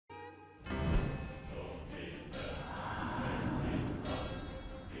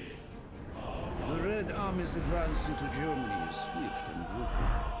army's advance into Germany is swift and brutal.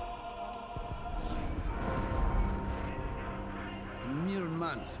 In mere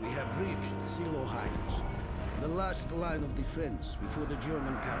months, we have reached Silo Heights, the last line of defense before the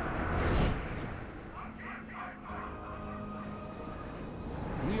German capital.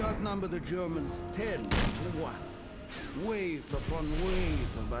 We outnumber the Germans 10 to 1. Wave upon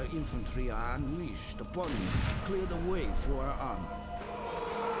wave of our infantry are unleashed upon them to clear the way for our armor.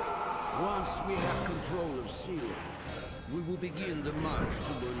 Once we have control of Silo, we will begin the march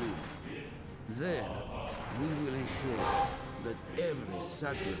to Berlin. There, we will ensure that every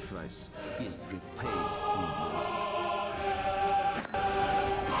sacrifice is repaid in blood.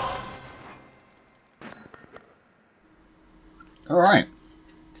 Alright.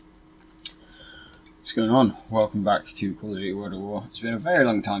 What's going on? Welcome back to Call of Duty World at War. It's been a very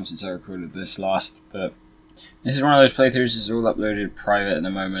long time since I recorded this last, but this is one of those playthroughs that's all uploaded private at the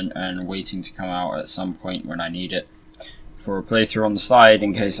moment and waiting to come out at some point when I need it for a playthrough on the side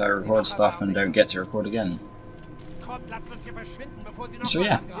in case I record stuff and don't get to record again. So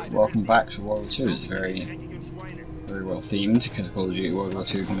yeah, welcome back to World War II. It's very well themed because Call of Duty World War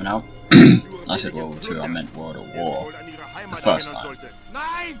II coming out. I said World War II, I meant World at War. The first time.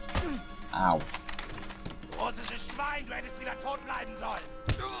 Ow.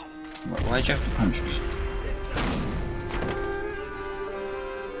 Why'd you have to punch me?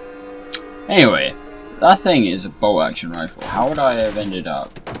 Anyway, that thing is a bolt action rifle. How would I have ended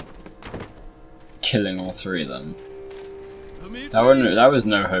up killing all three of them? That was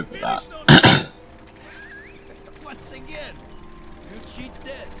no hope of that. Once again, you cheat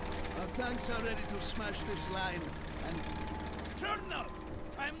death. Our tanks are ready to smash this line and turn up.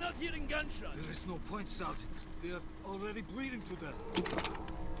 I'm not hearing gunshots. There is no point, Sergeant. We are already bleeding to death.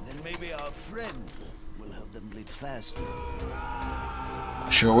 Then maybe our friend will help them bleed faster. I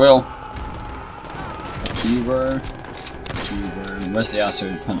sure will. Keyboard. Where's the asshole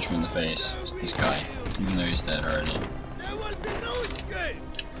who punched me in the face? It's this guy. Even though he's dead already.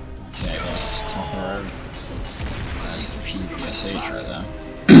 Okay, there's this Tokarov. There's a PPSH right there.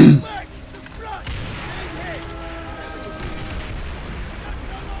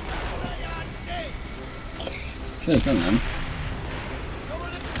 Okay, come on.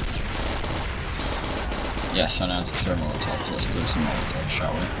 Yes, I know how to throw Molotovs. Let's do some Molotovs,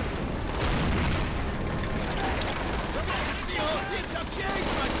 shall we?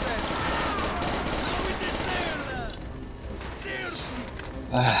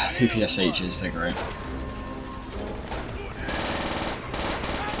 PPSHs, they're great.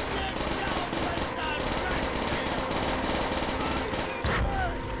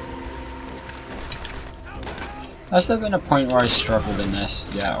 Has there been a point where I struggled in this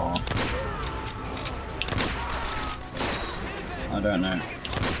yet, or? I don't know.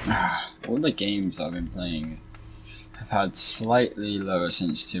 All the games I've been playing have had slightly lower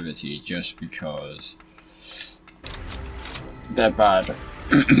sensitivity just because they're bad.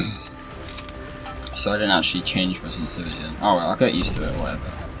 So I didn't actually change my sensitivity. Oh well, I'll get used to it,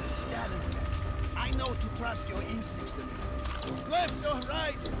 whatever. I know to trust your instincts to me. Left or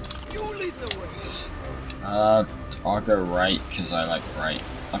right, you lead the way. I'll go right because I like right.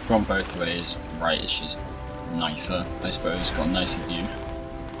 I've gone both ways. Right is just nicer, I suppose. Got a nicer view.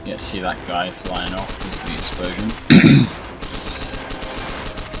 You get to see that guy flying off because of the explosion.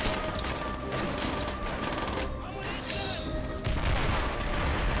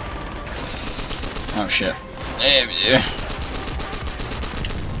 Oh shit.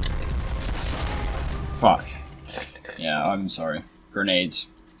 Fuck. Yeah, I'm sorry. Grenades.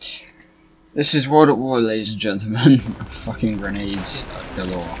 This is World at War, ladies and gentlemen. Fucking grenades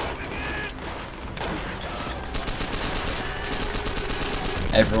galore.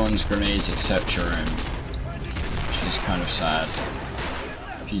 Everyone's grenades except your own, which is kind of sad.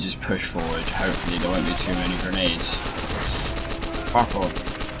 If you just push forward, hopefully there won't be too many grenades. Fuck off.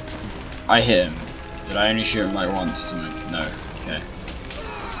 I hit him. Did I only shoot him like once or something? No. Okay.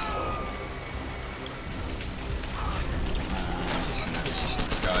 There's gonna be some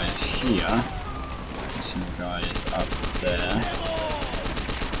guys here. There's some guys up there.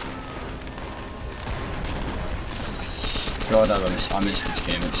 God, I missed this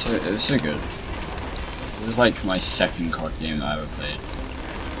game. It was so good. It was like my second COD game that I ever played.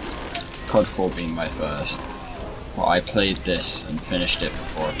 COD 4 being my first. Well, I played this and finished it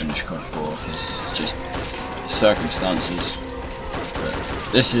before I finished COD 4 because just circumstances. But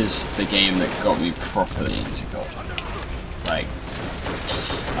this is the game that got me properly into COD. Like,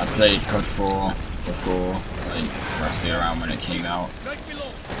 I played COD 4 before, like, roughly around when it came out.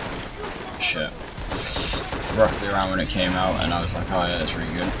 Shit. Roughly around when it came out, and I was like, oh yeah, that's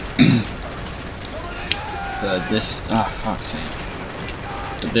really good. But this, fuck's sake.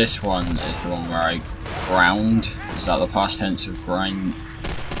 But this one is the one where I ground. Is that the past tense of grind?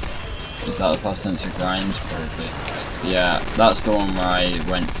 Is that the past tense of grind? Probably. Yeah, that's the one where I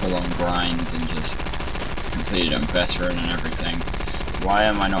went full on grind and just completed on veteran and everything. Why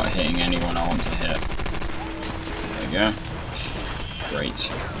am I not hitting anyone I want to hit? There we go.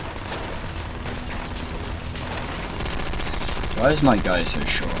 Great. Why is my guy so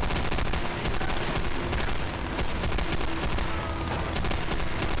short?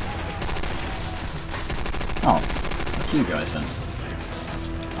 Oh, fuck you guys then.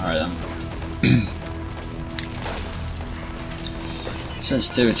 Alright then.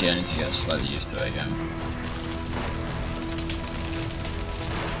 Sensitivity, I need to get slightly used to it again.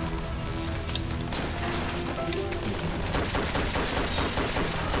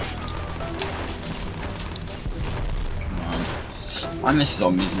 I miss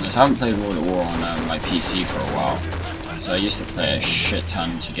zombies in this. I haven't played World at War on my PC for a while. So I used to play a shit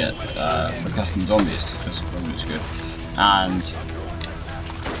ton to get for custom zombies, because custom zombies was good. And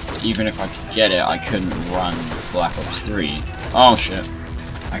even if I could get it, I couldn't run Black Ops 3. Oh shit.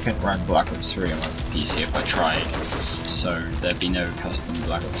 I couldn't run Black Ops 3 on my PC if I tried. So there'd be no custom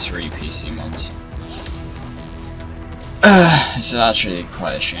Black Ops 3 PC mods. It's actually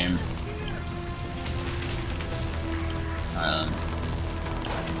quite a shame.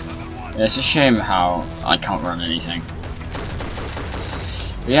 It's a shame how I can't run anything.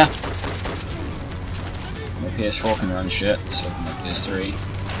 But yeah. My PS4 can run shit, so can my PS3.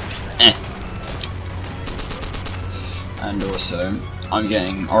 And also, I'm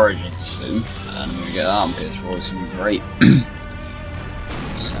getting Origins soon, and when we get that on PS4, it's going to be great.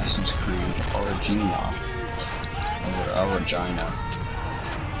 Assassin's Creed Origina. Origina.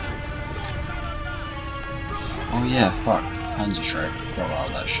 Oh yeah, fuck. Panzer Shrek. Forgot about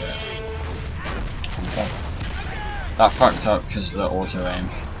that shit. That fucked up because of the auto aim.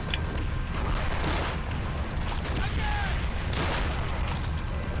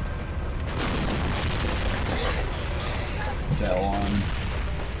 Get one.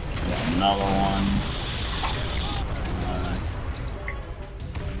 Get another one.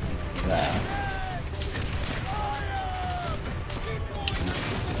 There.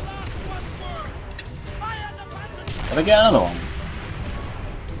 Did I get another one?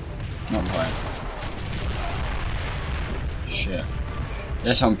 Not quite. Shit.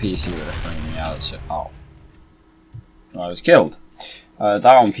 This on PC would have framed me out so... Oh. I was killed. That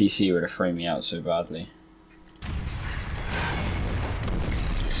on PC would have framed me out so badly.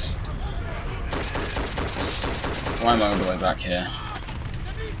 Why am I all the way back here?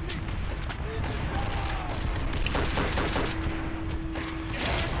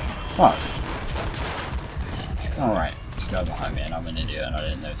 Fuck. Alright, there's a guy behind me and I'm an idiot and I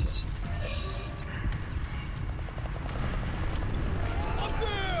didn't notice.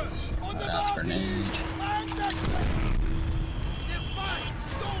 Grenade.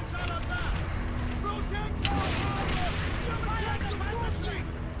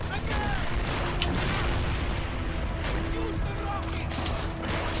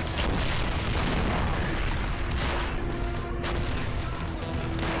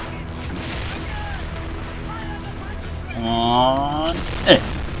 Come on.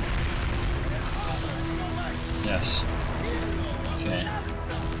 Yes. Okay.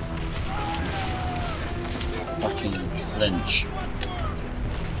 Fucking flinch.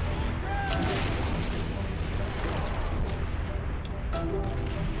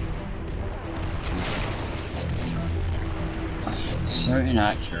 So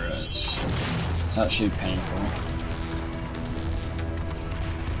inaccurate. It's actually painful.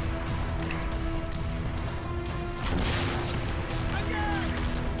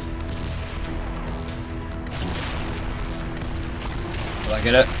 Did I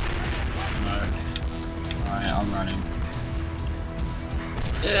get it? No. Alright, I'm running.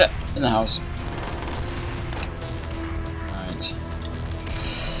 Yeah, in the house. Alright.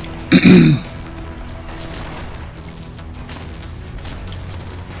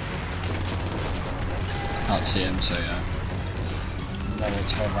 Can't see him, so yeah. Level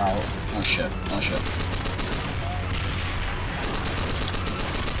 12 out. Oh shit, oh shit.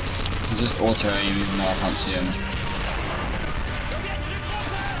 I'll just auto aim even though I can't see him.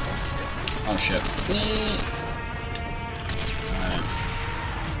 Oh shit. Alright.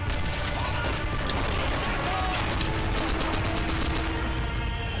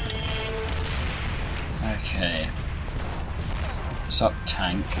 Okay. What's up,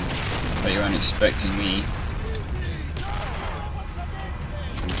 tank? But you weren't expecting me.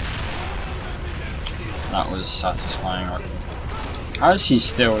 That was satisfying. How is he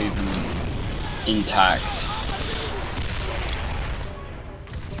still even intact.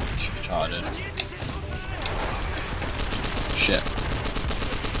 It's retarded. Shit.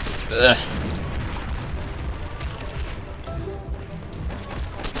 Ugh.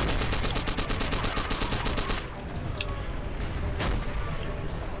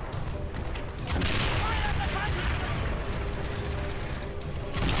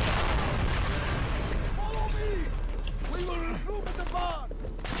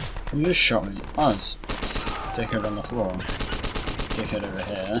 You just shot me. Oh, it's dickhead on the floor. Dickhead over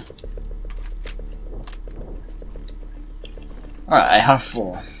here. Alright, I have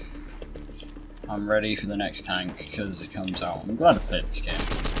 4. I'm ready for the next tank because it comes out. I'm glad I played this game.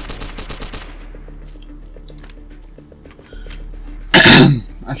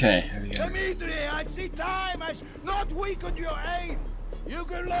 Okay, here we go. Dimitri, I see time has not weakened your aim. You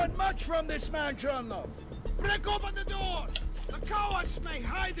can learn much from this man, Chernov. Break open the door. The cowards may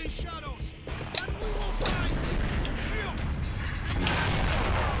hide in shadows, and we will find them.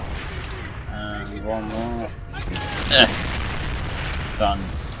 And one more. Done.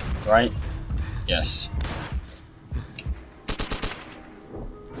 Right? Yes.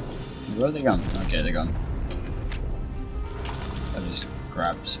 Where are they gone? Okay, they're gone. I just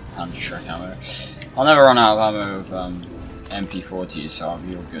grabbed some hand shrek ammo. I'll never run out of ammo of MP40s, so I'll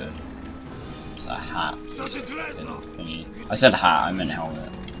be all good. It's a hat. Thingy. I said hat, I meant helmet.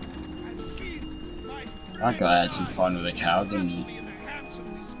 That guy had some fun with a cow, didn't he?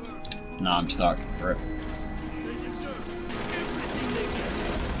 No, I'm stuck for it.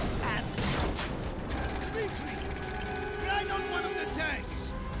 Ride on one of the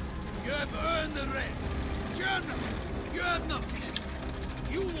tanks. You have earned the rest. Chernov, you have nothing.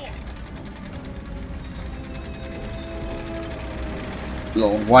 You walk.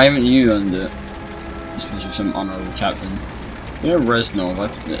 Lol, why haven't you earned it? You're supposed to be some honorable captain. You know Reznov,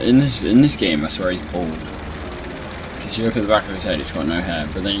 like, in this game I swear he's bald. Because you look at the back of his head, he's got no hair,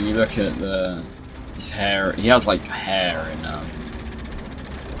 but then you look at his hair, he has like hair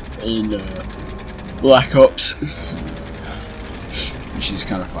in Black Ops. Which is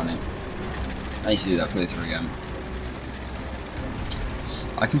kind of funny. I used to do that playthrough again.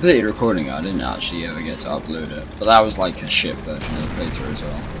 I completed recording it, I didn't actually ever get to upload it, but that was like a shit version of the playthrough as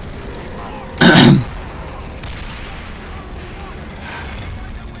well.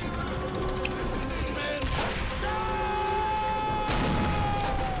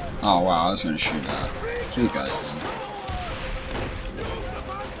 Oh wow, I was going to shoot that. You guys then.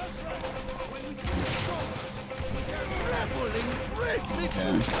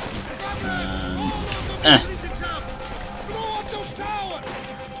 Okay.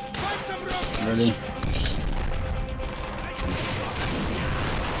 Really?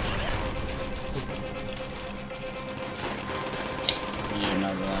 Need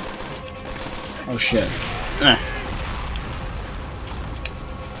another one. Oh shit.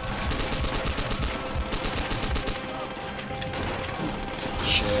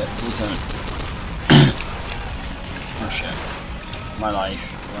 Shit, Peasant. Oh shit. My life,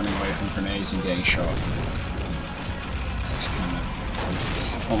 running away from grenades and getting shot. That's kind of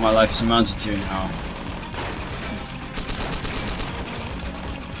what my life is amounted to now.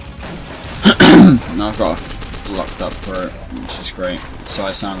 Now I've got a blocked up throat, which is great. So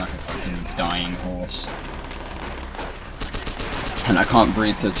I sound like a fucking dying horse. And I can't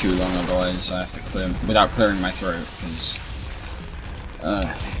breathe for too long, otherwise I have to clear without clearing my throat, because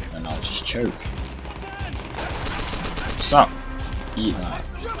then I'll just choke. So, eat that.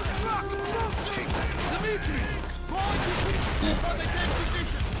 Yeah.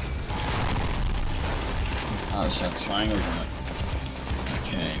 That was satisfying, wasn't it?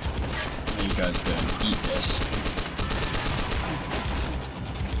 Okay. What are you guys doing? Eat this.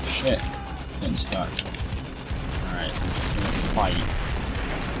 Shit. Getting stuck. Alright. I'm gonna fight.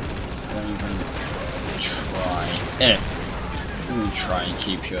 Don't even try. Don't even try and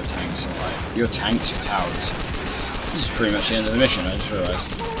keep your tanks alive. Your tanks, your towers. This is pretty much the end of the mission, I just realised.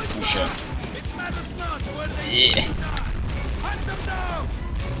 Oh shit. Yeah.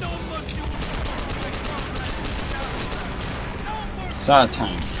 Is that a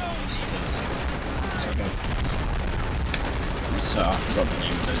tank? Yes, it is. It's like a... So, I forgot the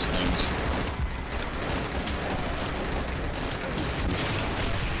name of those things.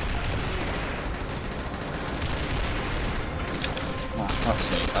 Oh, fuck's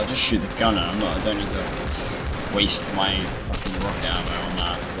sake. I'll just shoot the gun and I don't need to waste my fucking rocket ammo on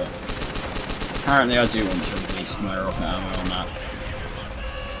that, but apparently I do want to waste my rocket ammo on that.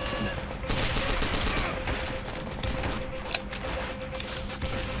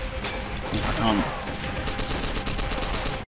 I